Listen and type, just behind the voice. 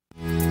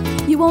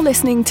You are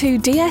listening to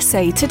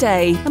DSA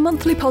Today, a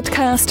monthly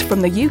podcast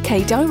from the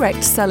UK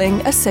Direct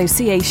Selling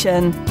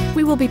Association.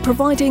 We will be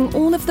providing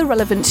all of the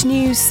relevant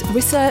news,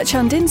 research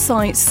and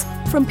insights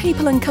from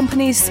people and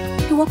companies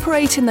who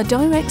operate in the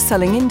direct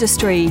selling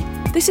industry.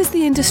 This is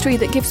the industry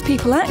that gives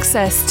people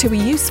access to a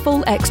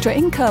useful extra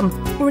income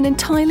or an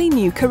entirely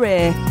new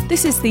career.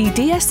 This is the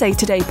DSA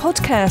Today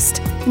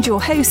podcast, and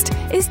your host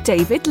is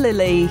David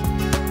Lilly.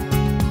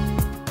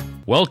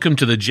 Welcome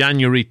to the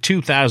January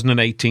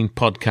 2018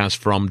 podcast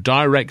from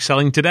Direct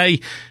Selling Today.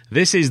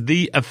 This is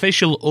the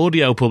official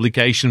audio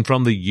publication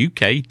from the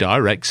UK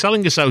Direct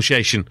Selling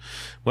Association.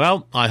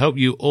 Well, I hope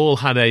you all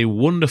had a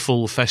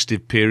wonderful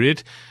festive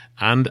period,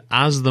 and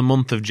as the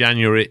month of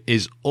January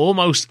is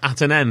almost at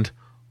an end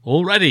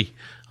already,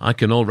 I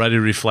can already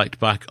reflect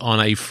back on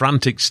a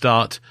frantic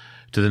start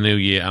to the new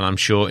year, and I'm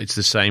sure it's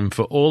the same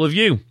for all of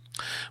you.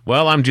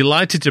 Well, I'm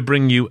delighted to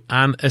bring you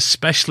an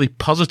especially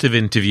positive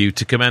interview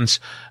to commence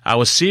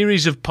our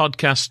series of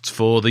podcasts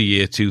for the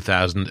year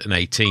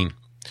 2018.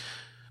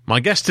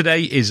 My guest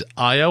today is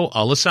AYO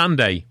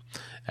Olaseinde,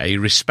 a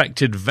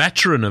respected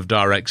veteran of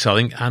direct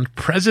selling and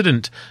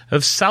President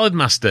of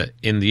Saladmaster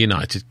in the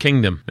United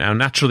Kingdom. Now,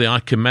 naturally,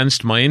 I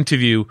commenced my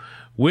interview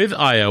with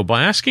AYO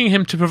by asking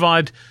him to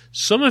provide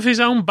some of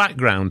his own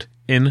background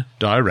in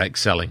direct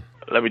selling.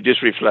 Let me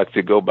just reflect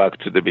to go back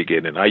to the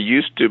beginning. I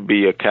used to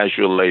be a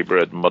casual laborer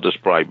at Mother's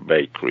Pride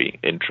Bakery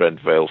in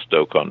Trent Vale,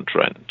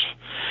 Stoke-on-Trent.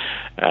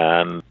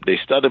 And they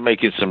started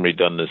making some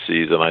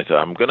redundancies, and I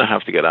thought, I'm going to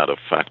have to get out of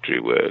factory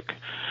work.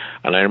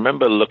 And I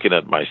remember looking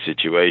at my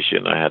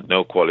situation. I had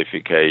no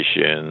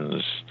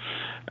qualifications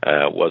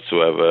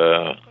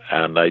whatsoever,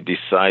 and I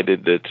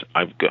decided that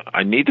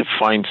I need to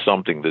find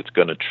something that's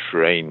going to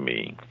train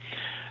me.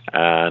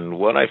 And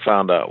what I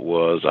found out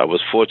was I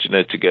was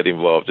fortunate to get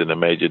involved in a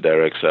major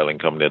direct selling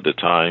company at the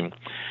time.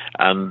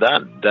 And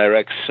that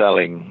direct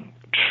selling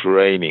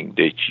training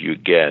that you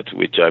get,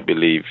 which I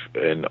believe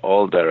in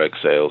all direct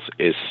sales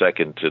is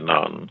second to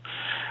none,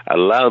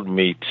 allowed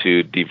me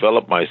to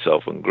develop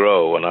myself and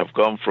grow. And I've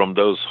gone from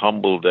those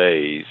humble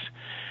days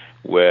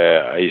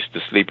where I used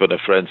to sleep on a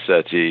friend's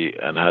settee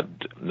and had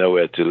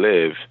nowhere to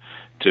live,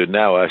 to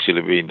now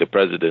actually being the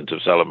President of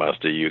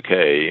Saladmaster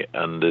UK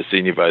and the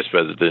Senior Vice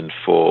President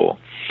for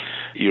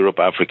Europe,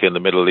 Africa, and the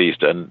Middle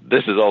East. And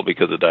this is all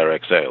because of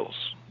direct sales,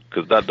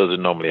 because that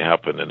doesn't normally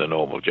happen in a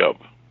normal job.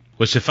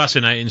 Well, it's a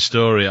fascinating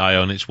story,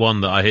 AYO, and it's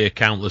one that I hear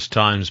countless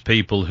times.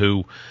 People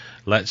who,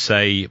 let's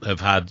say,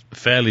 have had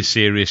fairly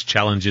serious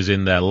challenges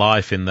in their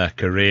life, in their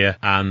career,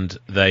 and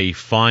they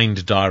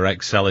find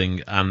direct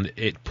selling and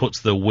it puts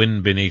the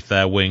wind beneath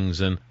their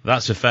wings. And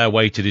that's a fair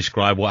way to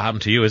describe what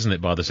happened to you, isn't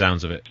it, by the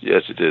sounds of it?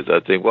 Yes, it is. I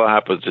think what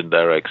happens in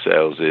direct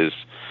sales is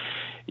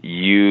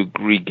you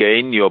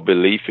regain your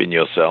belief in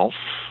yourself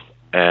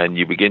and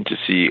you begin to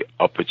see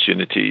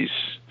opportunities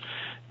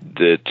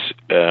that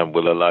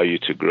will allow you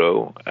to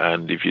grow.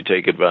 And if you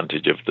take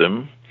advantage of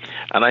them,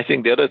 and I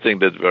think the other thing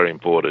that's very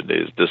important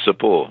is the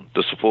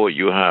support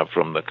you have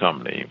from the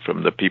company,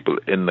 from the people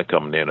in the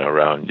company and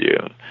around you,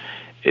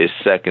 is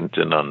second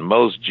to none.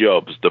 Most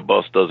jobs, the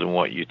boss doesn't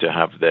want you to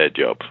have their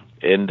job.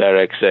 In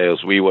direct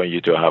sales, we want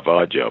you to have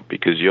our job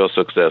because your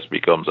success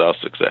becomes our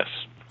success.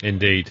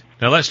 Indeed.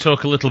 Now let's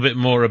talk a little bit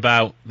more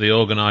about the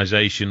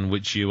organisation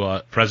which you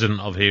are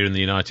president of here in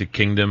the United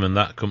Kingdom, and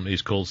that company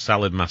is called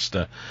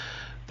Saladmaster.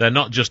 They're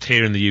not just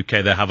here in the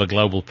UK, they have a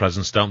global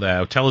presence, don't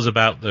they? Tell us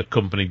about the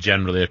company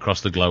generally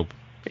across the globe.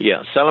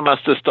 Yeah,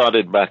 Saladmaster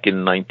started back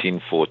in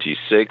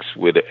 1946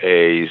 with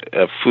a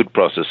food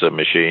processor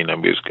machine,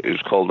 and it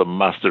was called the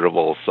Master of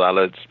All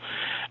Salads.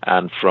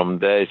 And from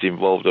there, it's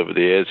evolved over the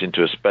years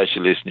into a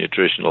specialist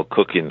nutritional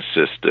cooking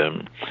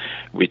system,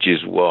 which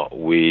is what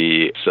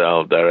we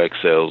sell direct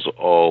sales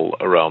all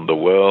around the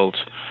world.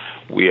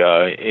 We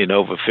are in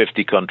over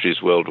 50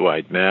 countries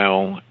worldwide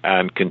now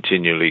and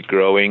continually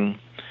growing.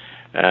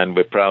 And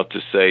we're proud to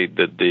say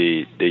that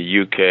the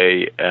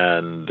UK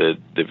and the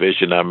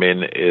division I'm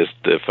in is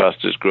the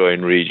fastest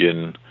growing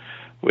region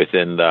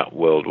within that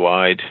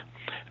worldwide,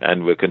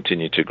 and we'll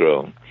continue to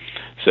grow.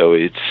 So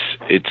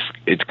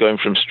it's going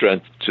from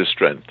strength to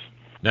strength.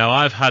 Now,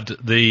 I've had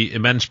the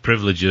immense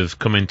privilege of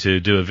coming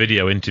to do a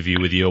video interview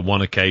with you on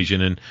one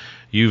occasion, and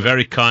you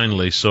very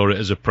kindly saw it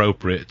as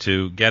appropriate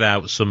to get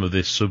out some of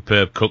this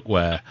superb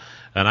cookware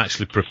and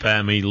actually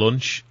prepare me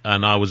lunch,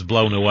 and I was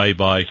blown away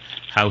by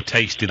how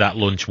tasty that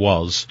lunch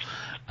was.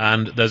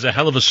 And there's a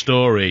hell of a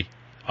story,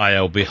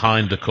 AYO,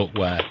 behind the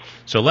cookware.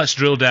 So let's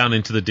drill down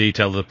into the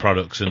detail of the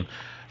products and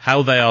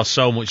how they are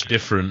so much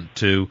different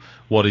to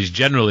what is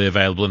generally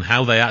available and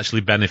how they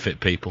actually benefit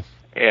people.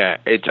 Yeah,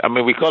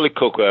 we call it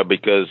cookware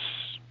because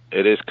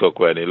it is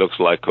cookware and it looks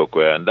like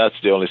cookware, and that's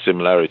the only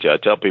similarity. I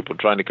tell people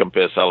trying to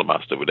compare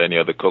Saladmaster with any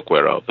other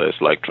cookware out there,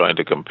 it's like trying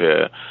to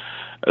compare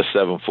a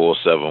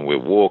 747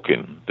 with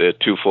walking. They're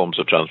two forms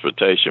of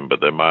transportation,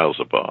 but they're miles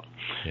apart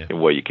in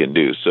what you can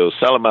do. So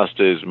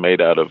Saladmaster is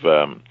made out of,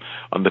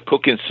 on the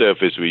cooking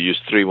surface, we use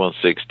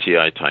 316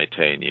 Ti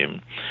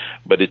titanium,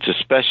 but it's a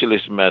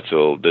specialist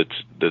metal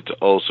that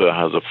also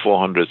has a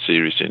 400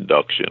 series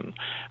induction.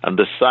 And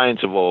the science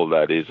of all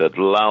that is it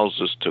allows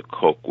us to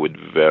cook with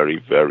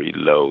very, very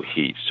low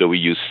heat. So we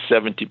use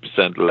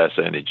 70% less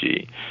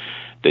energy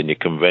than your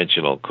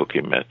conventional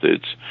cooking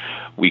methods.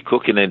 We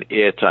cook in an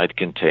airtight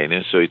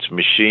container, so it's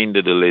machined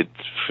that the lid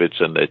fits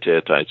and it's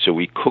airtight. So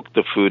we cook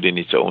the food in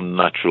its own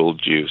natural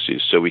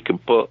juices. So we can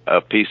put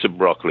a piece of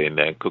broccoli in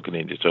there and cook it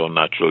in its own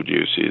natural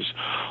juices,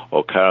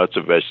 or carrots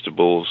or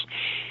vegetables.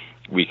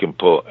 We can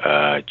put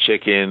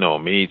chicken or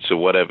meats or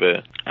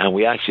whatever, and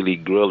we actually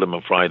grill them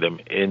and fry them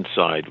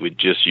inside with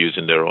just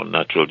using their own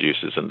natural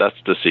juices. And that's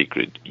the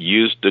secret.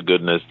 Use the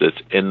goodness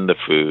that's in the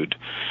food.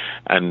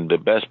 And the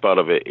best part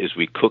of it is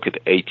we cook at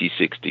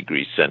 86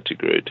 degrees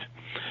centigrade.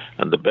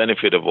 And the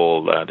benefit of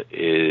all that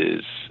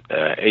is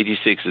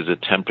 86 is a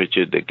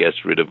temperature that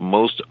gets rid of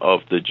most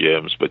of the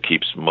germs but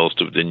keeps most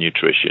of the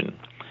nutrition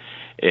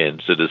in.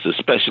 So there's a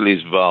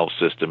specialist valve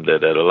system there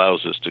that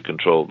allows us to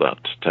control that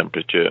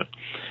temperature.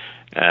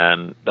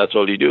 And that's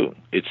all you do.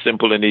 It's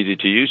simple and easy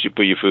to use. You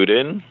put your food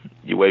in,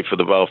 you wait for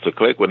the valve to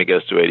click. When it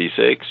gets to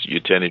 86, you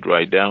turn it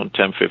right down.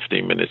 10,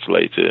 15 minutes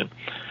later,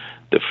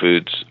 the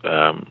food's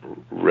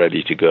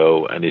ready to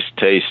go. And it's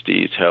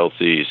tasty, it's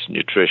healthy, it's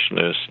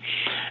nutritious.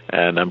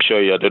 And I'm sure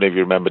I don't know if you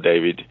remember,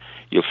 David,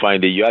 you'll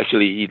find that you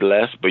actually eat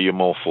less, but you're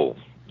more full.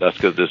 That's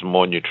because there's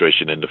more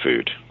nutrition in the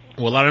food.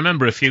 Well, I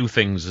remember a few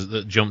things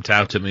that jumped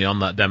out at me on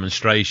that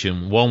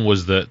demonstration. One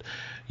was that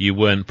you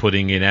weren't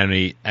putting in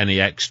any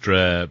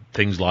extra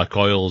things like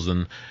oils,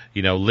 and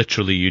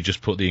literally you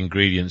just put the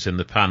ingredients in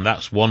the pan.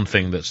 That's one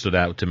thing that stood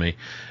out to me.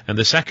 And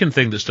the second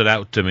thing that stood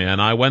out to me, and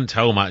I went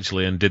home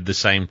actually and did the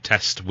same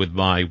test with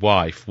my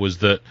wife, was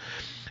that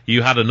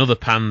you had another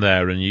pan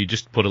there and you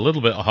just put a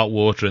little bit of hot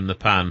water in the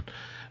pan,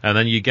 and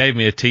then you gave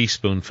me a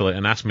teaspoonful of it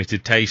and asked me to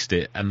taste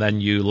it, and then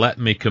you let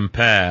me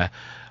compare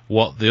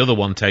what the other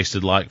one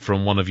tasted like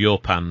from one of your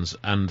pans,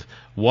 and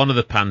one of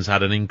the pans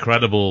had an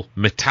incredible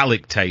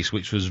metallic taste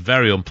which was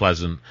very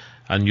unpleasant,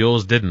 and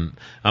yours didn't.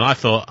 And I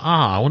thought,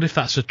 I wonder if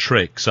that's a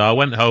trick. So I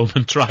went home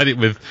and tried it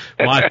with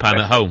my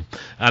pan at home,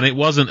 and it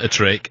wasn't a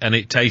trick, and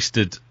it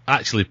tasted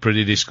actually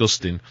pretty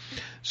disgusting.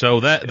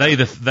 So they're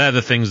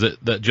the things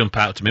that jump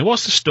out to me.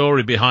 What's the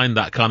story behind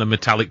that kind of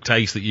metallic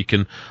taste that you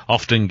can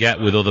often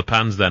get with other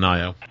pans then,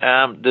 AYO?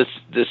 The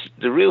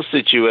real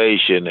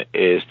situation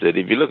is that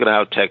if you look at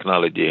how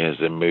technology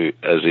has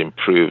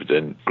improved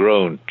and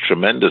grown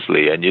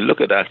tremendously, and you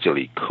look at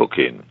actually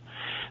cooking,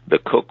 the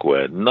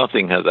cookware,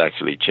 nothing has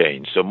actually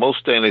changed. So most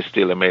stainless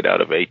steel are made out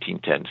of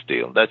 1810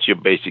 steel. That's your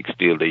basic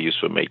steel they use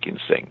for making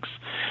sinks.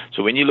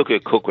 So when you look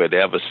at cookware, they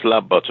have a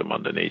slab bottom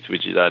underneath,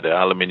 which is either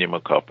aluminum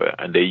or copper,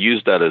 and they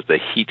use that as the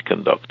heat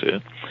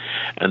conductor.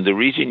 And the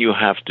reason you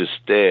have to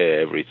stir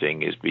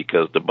everything is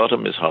because the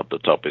bottom is hot, the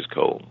top is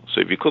cold.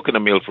 So if you're cooking a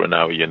meal for an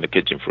hour, you're in the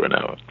kitchen for an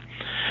hour.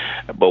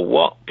 But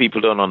what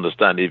people don't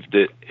understand, if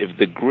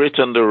the grit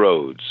on the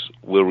roads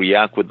will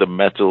react with the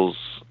metals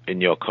in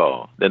your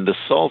car, then the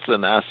salts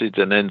and acids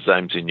and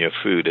enzymes in your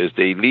food, as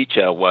they leach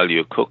out while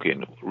you're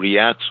cooking,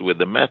 reacts with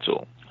the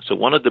metal. So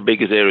one of the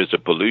biggest areas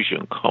of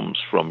pollution comes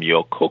from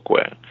your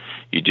cookware.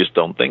 You just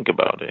don't think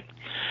about it.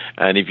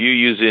 And if you're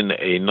using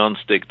a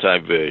non-stick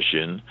type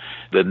version,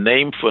 the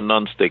name for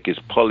non-stick is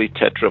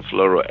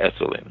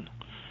polytetrafluoroethylene.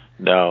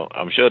 Now,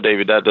 I'm sure,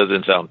 David, that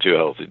doesn't sound too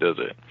healthy, does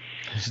it?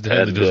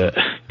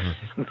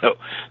 No.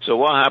 So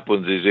what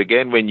happens is,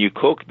 again, when you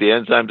cook, the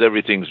enzymes,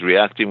 everything's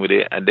reacting with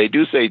it, and they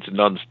do say it's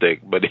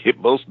non-stick, but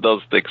most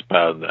non-stick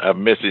pans are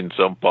missing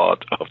some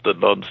part of the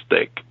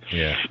non-stick.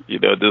 Yeah.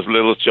 There's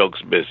little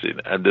chunks missing,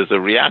 and there's a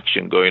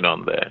reaction going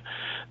on there.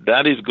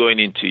 That is going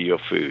into your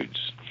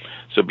foods.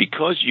 So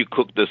because you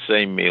cook the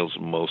same meals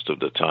most of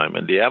the time,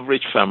 and the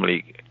average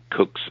family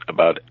cooks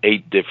about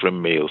 8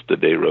 different meals that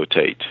they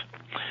rotate.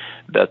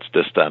 That's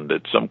the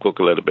standard. Some cook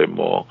a little bit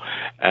more.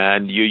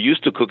 And you're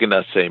used to cooking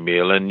that same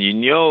meal, and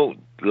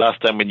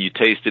last time when you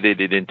tasted it,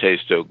 it didn't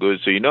taste so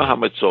good. So you know how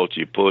much salt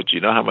you put, you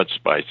know how much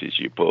spices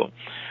you put.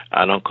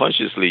 And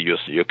unconsciously,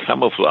 you're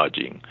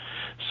camouflaging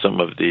some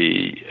of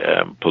the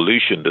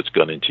pollution that's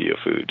gone into your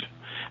food.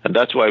 And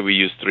that's why we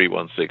use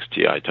 316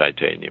 Ti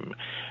titanium.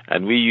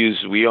 And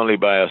we only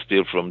buy our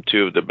steel from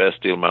 2 of the best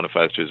steel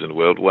manufacturers in the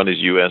world. One is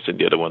US and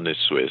the other one is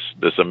Swiss.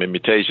 There's some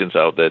imitations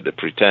out there that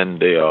pretend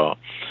they are,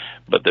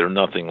 but they're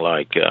nothing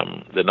like,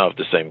 they're not of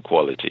the same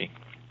quality.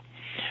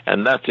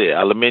 And that's it.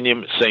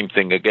 Aluminium, same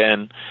thing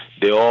again.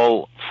 They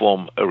all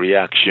form a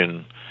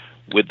reaction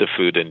with the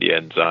food and the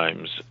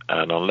enzymes.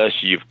 And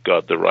unless you've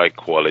got the right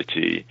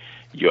quality,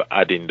 you're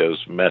adding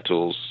those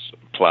metals,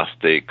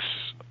 plastics,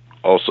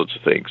 all sorts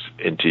of things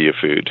into your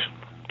food.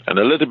 And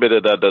a little bit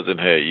of that doesn't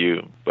hurt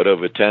you, but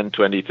over 10,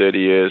 20, 30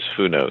 years,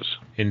 who knows?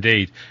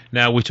 Indeed.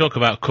 Now, we talk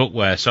about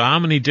cookware. So how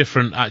many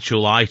different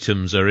actual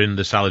items are in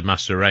the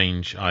Saladmaster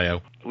range,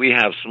 AYO? We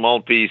have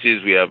small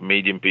pieces, we have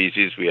medium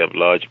pieces, we have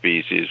large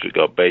pieces, we've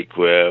got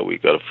bakeware,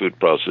 we've got a food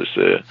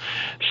processor.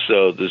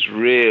 So there's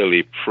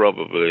really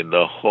probably in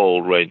the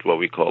whole range what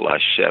we call our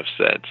chef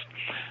sets.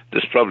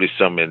 There's probably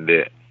some in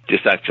the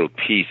just actual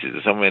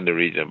pieces, somewhere in the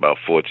region of about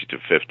 40 to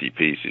 50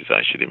 pieces,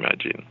 I should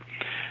imagine,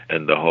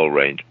 in the whole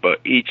range. But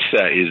each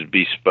set is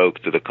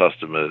bespoke to the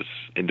customer's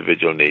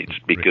individual needs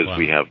because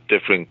we have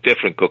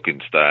different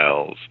cooking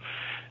styles,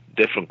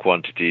 different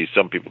quantities.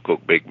 Some people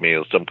cook big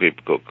meals, some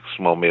people cook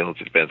small meals.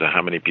 It depends on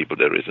how many people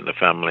there is in the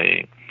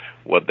family,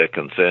 what their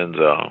concerns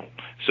are.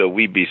 So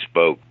we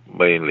bespoke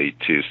mainly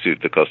to suit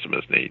the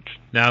customer's needs.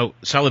 Now,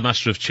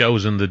 Saladmaster have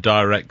chosen the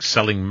direct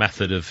selling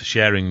method of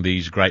sharing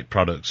these great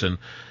products, and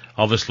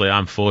obviously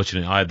I'm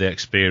fortunate I had the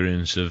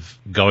experience of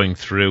going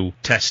through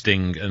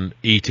testing and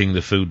eating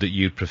the food that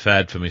you'd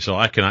prepared for me, so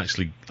I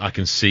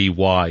can see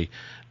why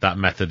that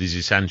method is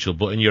essential.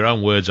 But in your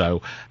own words,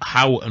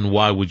 how and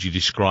why would you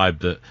describe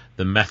the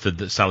method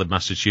that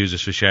Saladmaster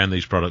chooses for sharing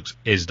these products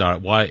is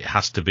direct? Why it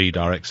has to be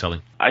direct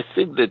selling? I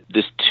think that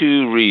there's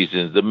two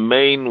reasons. The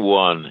main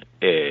one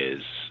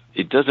is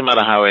it doesn't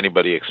matter how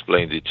anybody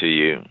explains it to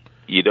you.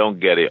 You don't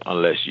get it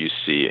unless you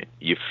see it.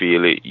 You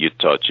feel it, you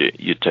touch it,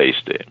 you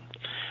taste it.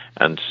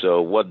 And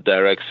so what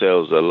direct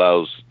sales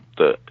allows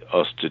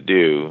us to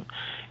do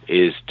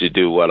is to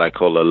do what I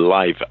call a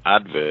live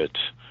advert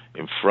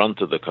in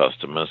front of the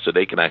customer so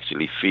they can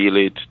actually feel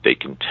it, they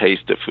can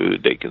taste the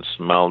food, they can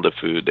smell the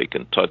food, they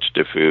can touch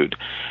the food.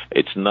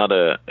 It's not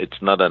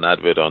an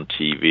advert on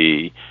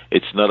TV,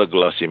 it's not a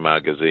glossy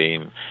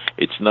magazine,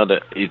 it's none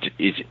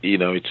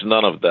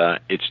of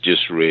that, it's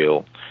just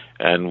real.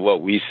 And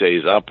what we say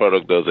is our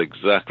product does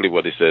exactly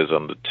what it says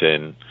on the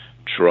tin.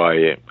 Try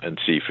it and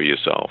see for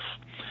yourself.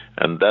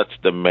 And that's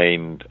the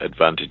main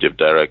advantage of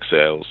direct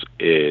sales,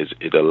 is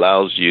it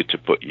allows you to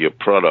put your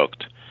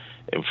product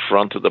in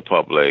front of the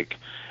public,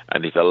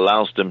 and it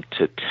allows them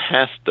to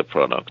test the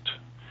product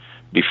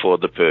before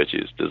the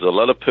purchase. There's a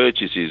lot of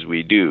purchases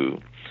we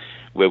do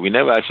where we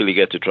never actually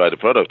get to try the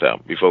product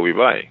out before we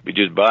buy. We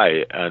just buy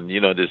it, and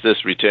there's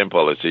this return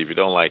policy. If you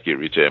don't like it,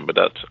 return. But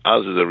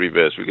ours is a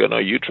reverse. We go, no,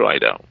 you try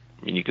it out.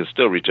 I mean, you can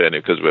still return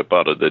it because we're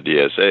part of the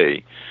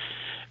DSA,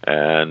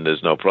 and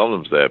there's no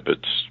problems there. But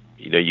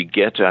you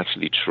get to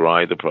actually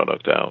try the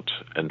product out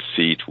and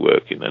see it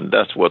working. And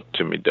that's what,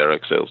 to me,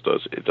 direct sales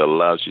does. It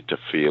allows you to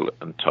feel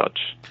and touch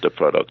the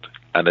product,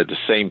 and at the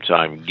same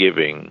time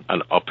giving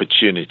an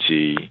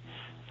opportunity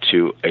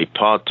to a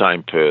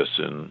part-time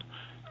person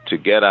to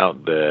get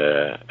out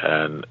there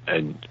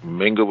and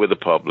mingle with the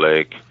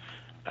public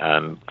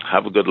and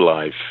have a good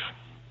life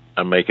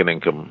and make an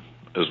income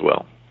as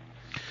well.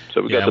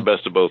 So we got the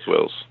best of both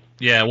worlds.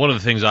 Yeah, one of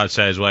the things I'd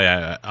say as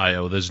well,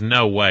 AYO, there's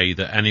no way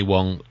that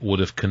anyone would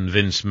have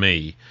convinced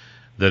me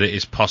that it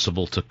is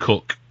possible to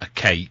cook a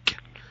cake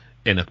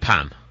in a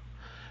pan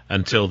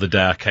until the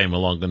day I came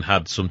along and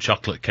had some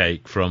chocolate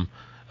cake from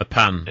a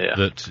pan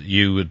that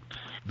you would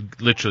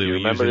literally... You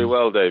remember it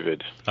well,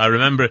 David. I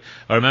remember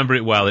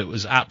it well. It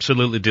was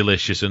absolutely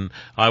delicious, and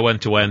I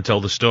went away and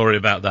told the story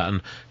about that,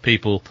 and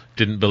people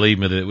didn't believe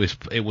me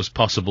that it was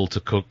possible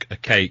to cook a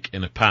cake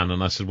in a pan,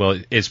 and I said, well,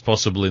 it is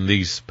possible in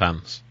these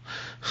pans.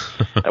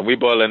 And we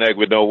boil an egg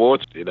with no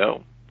water, I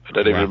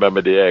don't even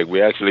remember the egg.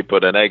 We actually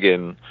put an egg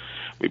in.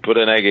 We put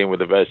an egg in with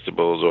the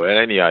vegetables or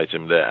any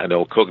item there, and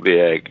it'll cook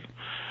the egg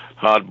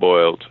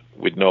hard-boiled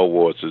with no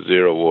water,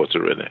 0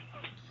 water in it.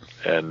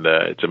 And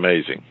it's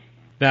amazing.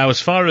 Now, as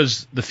far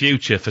as the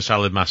future for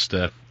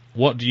Saladmaster,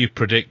 what do you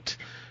predict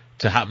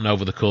to happen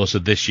over the course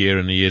of this year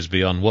and the years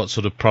beyond? What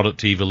sort of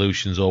product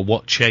evolutions or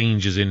what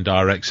changes in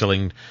direct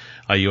selling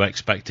are you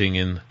expecting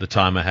in the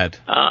time ahead?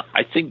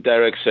 I think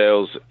direct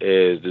sales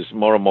there's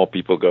more and more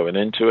people going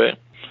into it,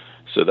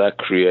 so that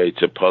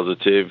creates a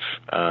positive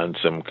and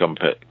some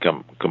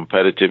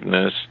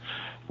competitiveness.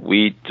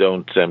 We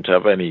don't tend to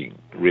have any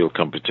real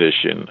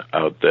competition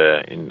out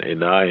there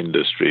in our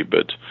industry,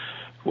 but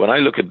when I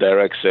look at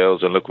direct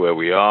sales and look where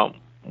we are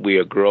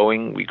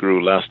growing. We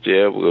grew last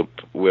year.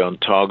 We're on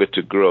target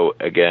to grow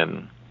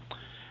again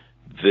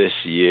this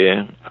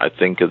year. I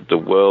think as the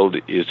world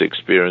is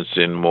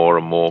experiencing more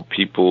and more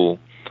people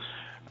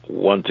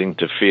wanting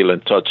to feel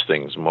and touch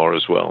things more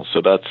as well.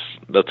 So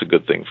that's a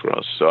good thing for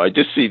us. So I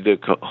just see the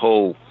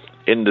whole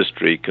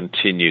industry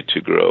continue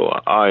to grow.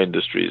 Our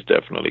industry is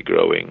definitely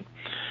growing.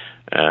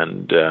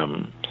 And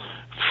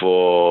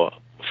for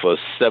a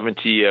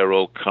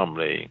 70-year-old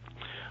company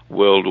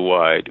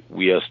worldwide,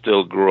 we are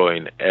still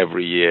growing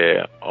every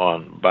year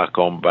back.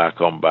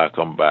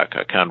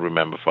 I can't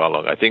remember for how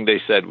long. I think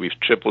they said we've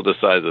tripled the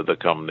size of the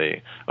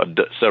company,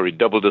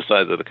 doubled the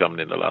size of the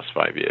company in the last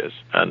 5 years,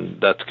 and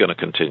that's going to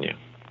continue.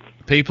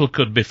 People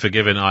could be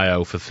forgiven,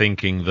 AYO, for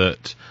thinking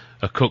that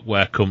a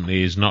cookware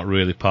company is not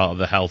really part of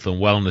the health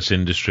and wellness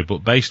industry,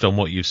 but based on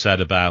what you've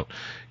said about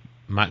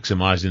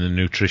maximising the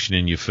nutrition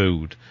in your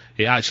food,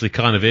 it actually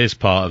kind of is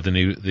part of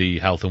the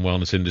health and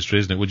wellness industry,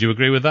 isn't it? Would you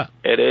agree with that?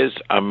 It is.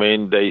 I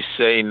mean, they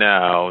say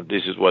now,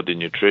 this is what the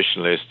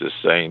nutritionist is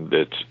saying,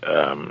 that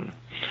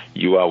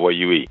you are what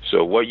you eat.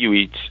 So what you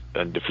eat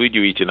and the food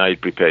you eat and how you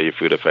prepare your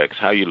food affects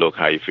how you look,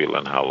 how you feel,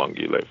 and how long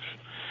you live.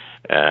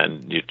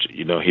 And,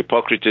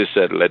 Hippocrates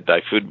said, let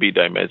thy food be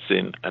thy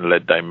medicine, and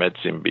let thy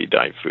medicine be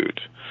thy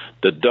food.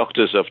 The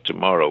doctors of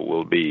tomorrow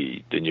will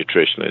be the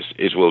nutritionists.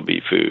 It will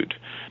be food.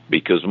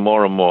 Because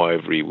more and more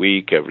every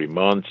week, every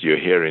month, you're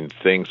hearing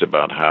things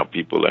about how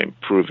people are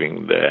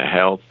improving their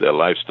health, their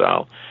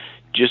lifestyle,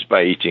 just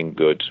by eating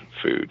good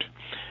food.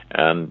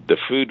 And the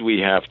food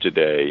we have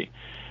today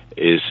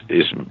is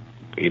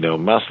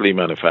massively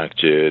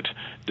manufactured.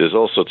 There's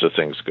all sorts of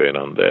things going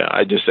on there.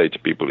 I just say to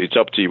people, it's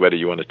up to you whether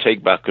you want to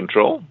take back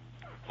control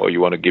or you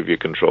want to give your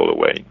control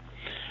away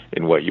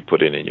in what you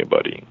put in your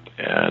body.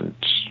 And,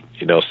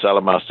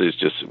 Saladmaster is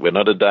just, we're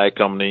not a diet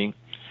company.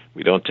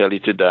 We don't tell you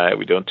to diet.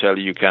 We don't tell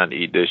you can't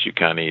eat this, you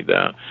can't eat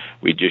that.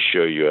 We just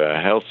show you a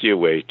healthier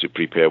way to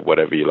prepare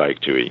whatever you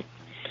like to eat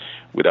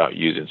without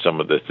using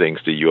some of the things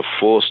that you're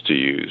forced to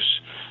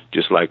use.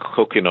 Just like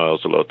cooking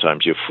oils, a lot of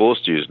times you're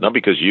forced to use, not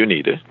because you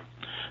need it,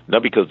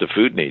 not because the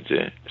food needs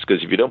it. It's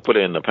because if you don't put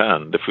it in the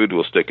pan, the food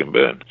will stick and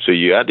burn. So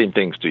you're adding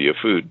things to your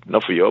food,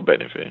 not for your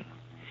benefit,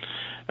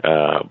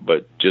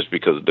 but just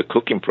because the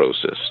cooking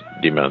process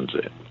demands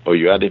it. Or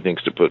you're adding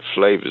things to put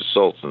flavors,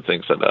 salts, and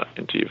things like that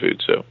into your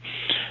food. So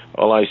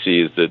all I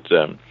see is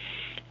that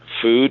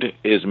food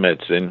is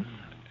medicine,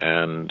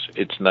 and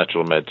it's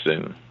natural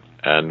medicine.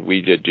 And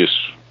we are just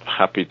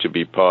happy to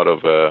be part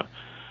of a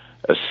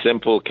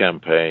simple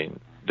campaign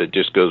that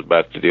just goes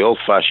back to the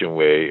old-fashioned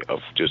way of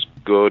just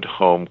good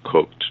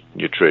home-cooked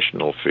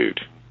nutritional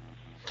food.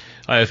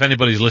 If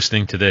anybody's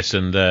listening to this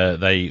and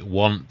they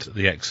want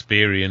the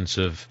experience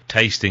of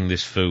tasting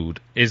this food,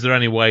 is there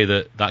any way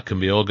that can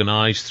be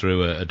organised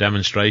through a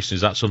demonstration?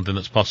 Is that something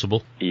that's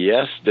possible?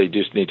 Yes, they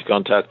just need to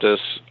contact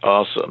us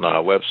on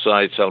our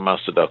website,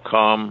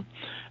 saladmaster.com.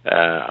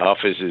 Our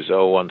office is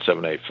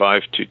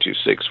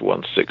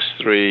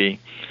 01785-226-163.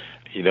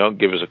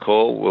 Give us a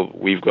call.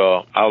 We've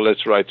got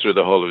outlets right through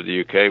the whole of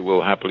the UK.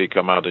 We'll happily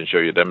come out and show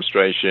you a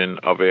demonstration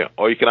of it,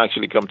 or you can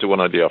actually come to one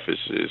of the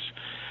offices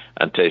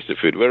and taste the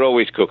food. We're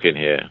always cooking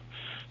here.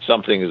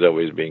 Something is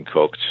always being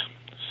cooked.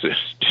 So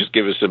just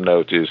give us some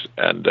notice,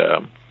 and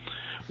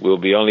we'll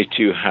be only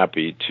too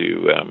happy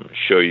to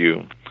show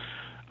you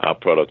our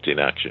product in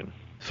action.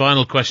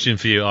 Final question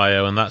for you,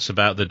 AYO, and that's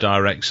about the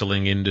direct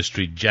selling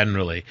industry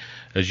generally.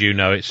 As you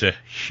know, it's a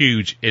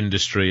huge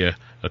industry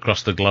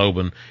across the globe,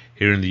 and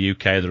here in the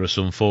UK there are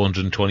some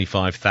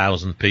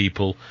 425,000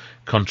 people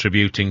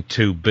contributing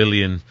 $2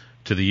 billion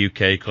to the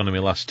UK economy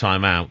last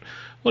time out.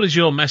 What is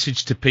your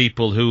message to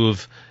people who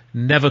have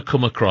never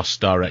come across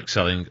direct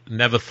selling,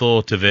 never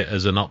thought of it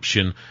as an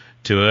option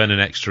to earn an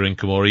extra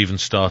income or even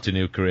start a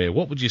new career?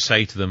 What would you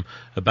say to them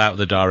about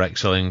the direct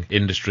selling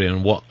industry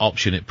and what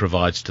option it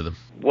provides to them?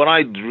 What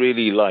I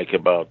really like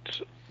about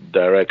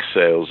direct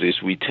sales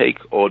is we take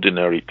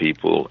ordinary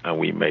people and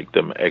we make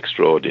them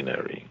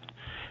extraordinary.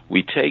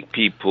 We take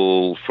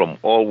people from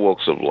all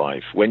walks of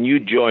life. When you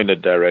join a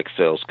direct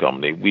sales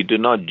company, we do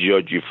not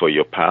judge you for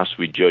your past.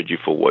 We judge you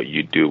for what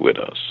you do with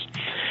us.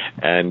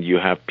 And you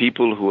have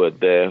people who are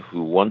there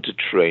who want to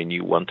train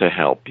you, want to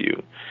help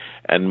you.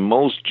 And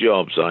most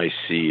jobs I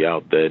see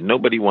out there,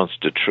 nobody wants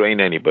to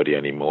train anybody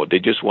anymore. They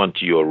just want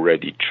you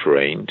already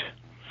trained,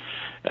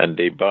 and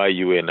they buy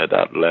you in at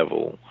that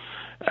level.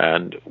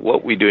 And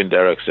what we do in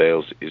direct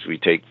sales is we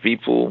take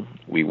people,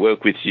 we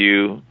work with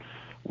you,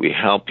 we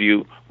help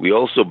you. We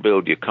also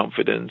build your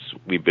confidence.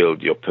 We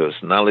build your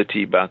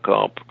personality back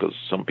up, because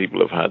some people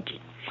have had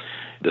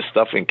the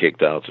stuffing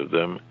kicked out of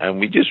them. And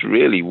we just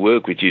really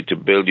work with you to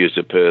build you as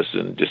a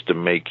person, just to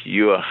make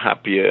you a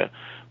happier,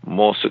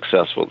 more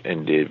successful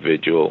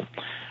individual.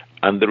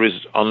 And there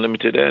is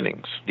unlimited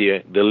earnings.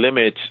 The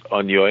limit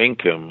on your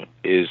income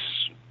is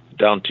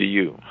down to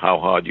you, how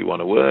hard you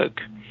want to work,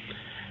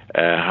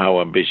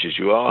 how ambitious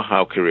you are,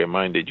 how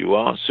career-minded you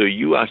are. So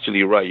you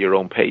actually write your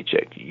own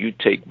paycheck. You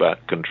take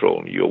back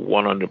control. You're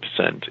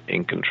 100%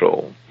 in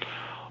control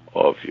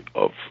of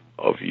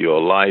your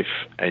life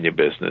and your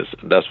business.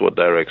 And that's what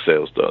direct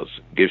sales does.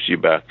 Gives you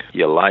back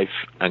your life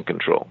and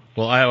control.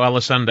 Well, AYO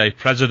Olaseinde,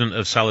 President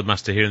of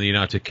Saladmaster here in the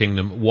United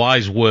Kingdom,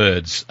 wise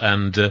words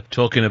and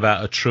talking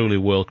about a truly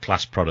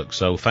world-class product.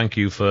 So thank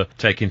you for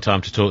taking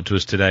time to talk to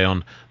us today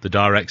on the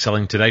Direct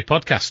Selling Today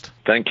podcast.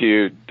 Thank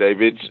you,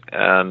 David,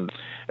 and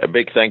a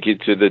big thank you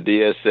to the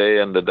DSA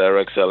and the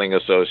Direct Selling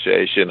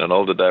Association and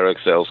all the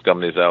direct sales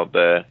companies out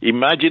there.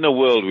 Imagine a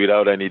world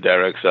without any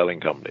direct selling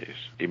companies.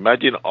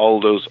 Imagine all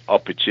those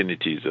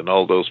opportunities and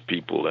all those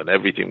people and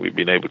everything we've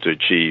been able to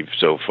achieve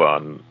so far.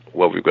 And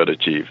what we've got to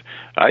achieve.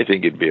 I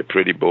think it'd be a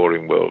pretty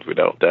boring world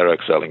without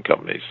direct selling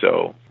companies.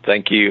 So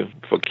thank you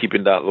for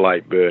keeping that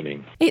light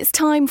burning. It's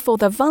time for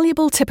the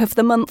valuable tip of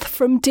the month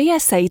from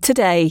DSA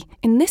Today.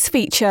 In this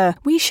feature,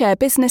 we share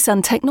business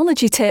and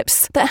technology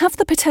tips that have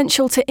the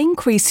potential to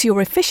increase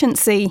your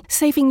efficiency,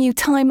 saving you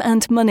time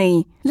and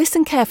money.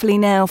 Listen carefully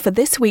now for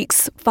this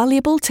week's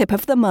valuable tip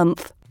of the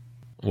month.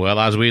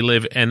 Well, as we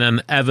live in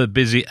an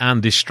ever-busy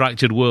and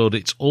distracted world,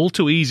 it's all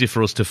too easy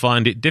for us to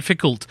find it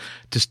difficult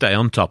to stay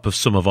on top of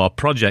some of our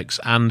projects.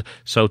 And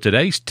so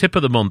today's tip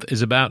of the month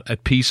is about a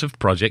piece of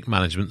project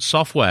management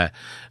software.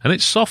 And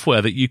it's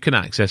software that you can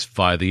access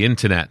via the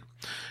internet.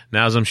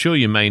 Now, as I'm sure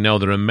you may know,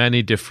 there are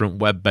many different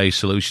web-based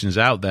solutions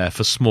out there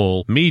for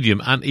small, medium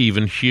and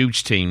even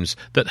huge teams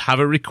that have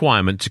a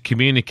requirement to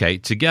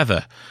communicate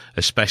together,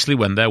 especially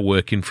when they're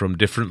working from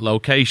different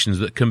locations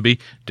that can be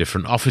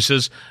different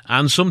offices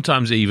and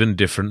sometimes even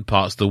different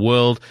parts of the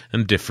world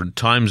and different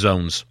time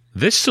zones.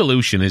 This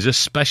solution is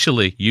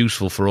especially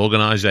useful for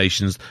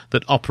organizations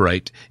that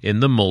operate in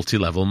the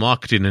multi-level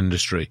marketing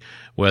industry,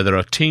 where there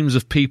are teams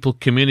of people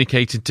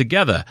communicating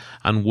together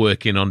and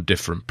working on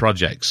different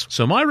projects.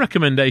 So my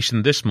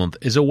recommendation this month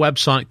is a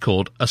website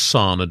called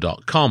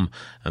Asana.com,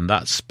 and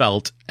that's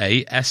spelt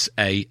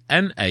ASANA.com.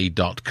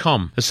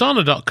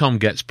 Asana.com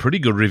gets pretty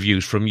good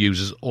reviews from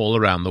users all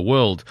around the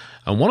world,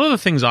 and one of the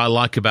things I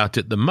like about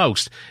it the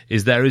most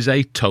is there is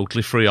a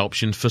totally free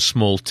option for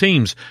small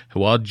teams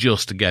who are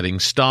just getting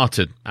started.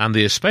 And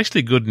the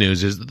especially good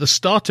news is that the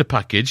starter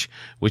package,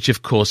 which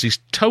of course is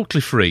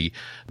totally free,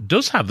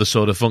 does have the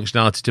sort of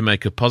functionality to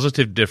make a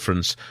positive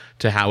difference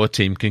to how a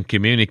team can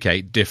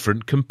communicate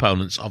different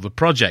components of a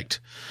project.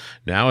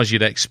 Now, as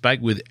you'd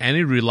expect with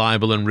any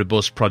reliable and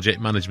robust project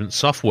management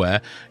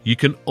software, you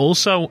can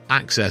also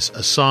access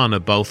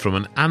Asana both from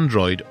an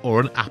Android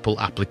or an Apple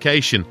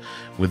application,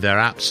 with their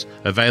apps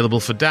available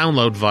for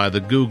download via the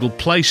Google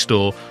Play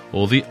Store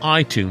or the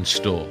iTunes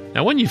Store.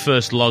 Now, when you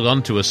first log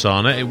on to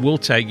Asana, it will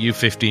take you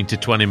 15 to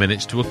 20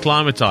 minutes to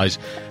acclimatise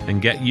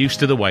and get used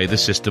to the way the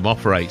system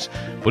operates,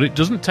 but it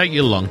doesn't take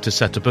you long to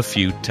set up a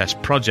few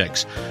test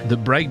projects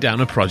that break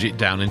down a project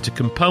down into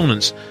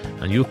components,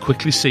 and you'll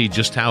quickly see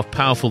just how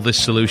powerful this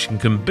solution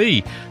can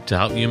be to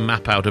help you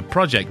map out a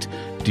project,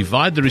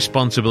 divide the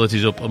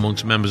responsibilities up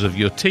amongst members of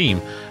your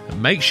team,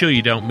 and make sure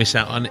you don't miss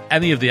out on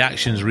any of the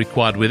actions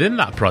required within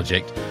that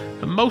project,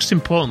 and most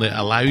importantly,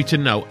 allow you to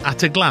know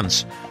at a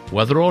glance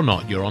whether or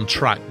not you're on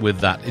track with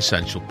that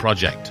essential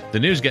project. The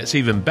news gets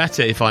even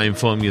better if I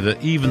inform you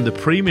that even the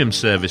premium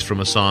service from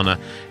Asana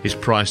is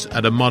priced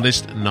at a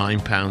modest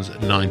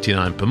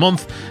 £9.99 per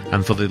month,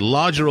 and for the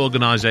larger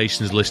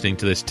organisations listening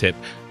to this tip,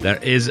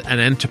 there is an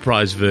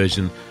enterprise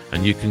version,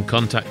 and you can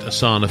contact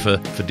Asana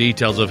for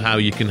details of how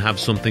you can have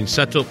something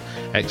set up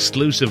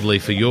exclusively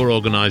for your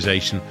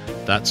organisation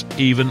that's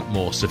even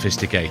more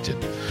sophisticated.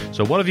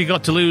 So what have you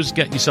got to lose?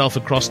 Get yourself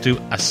across to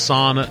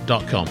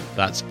asana.com.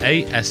 That's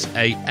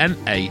ASANA.com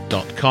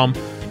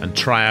and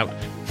try out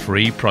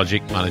free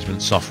project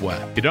management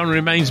software. It only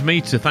remains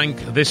me to thank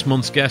this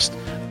month's guest,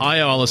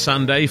 AYO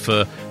OLASEINDE,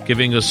 for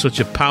giving us such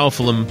a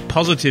powerful and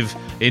positive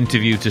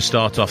interview to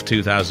start off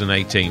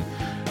 2018.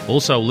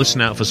 Also,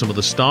 listen out for some of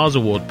the Stars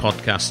Award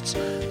podcasts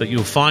that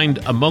you'll find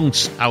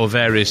amongst our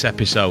various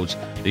episodes.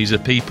 These are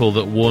people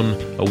that won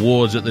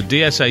awards at the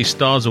DSA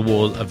Stars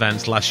Award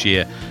events last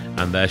year,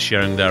 and they're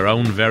sharing their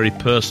own very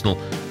personal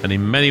and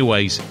in many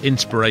ways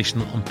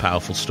inspirational and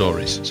powerful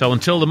stories. So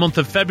until the month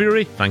of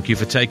February, thank you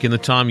for taking the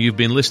time. You've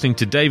been listening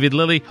to David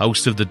Lilly,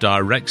 host of the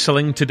Direct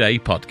Selling Today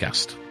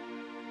podcast.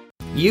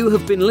 You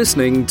have been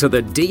listening to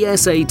the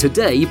DSA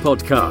Today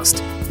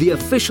podcast, the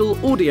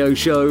official audio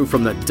show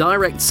from the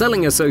Direct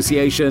Selling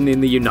Association in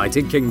the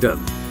United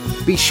Kingdom.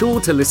 Be sure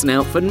to listen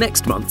out for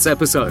next month's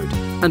episode.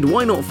 And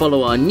why not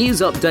follow our news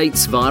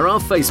updates via our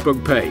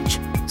Facebook page?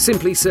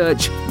 Simply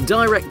search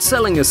Direct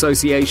Selling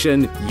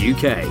Association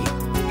UK.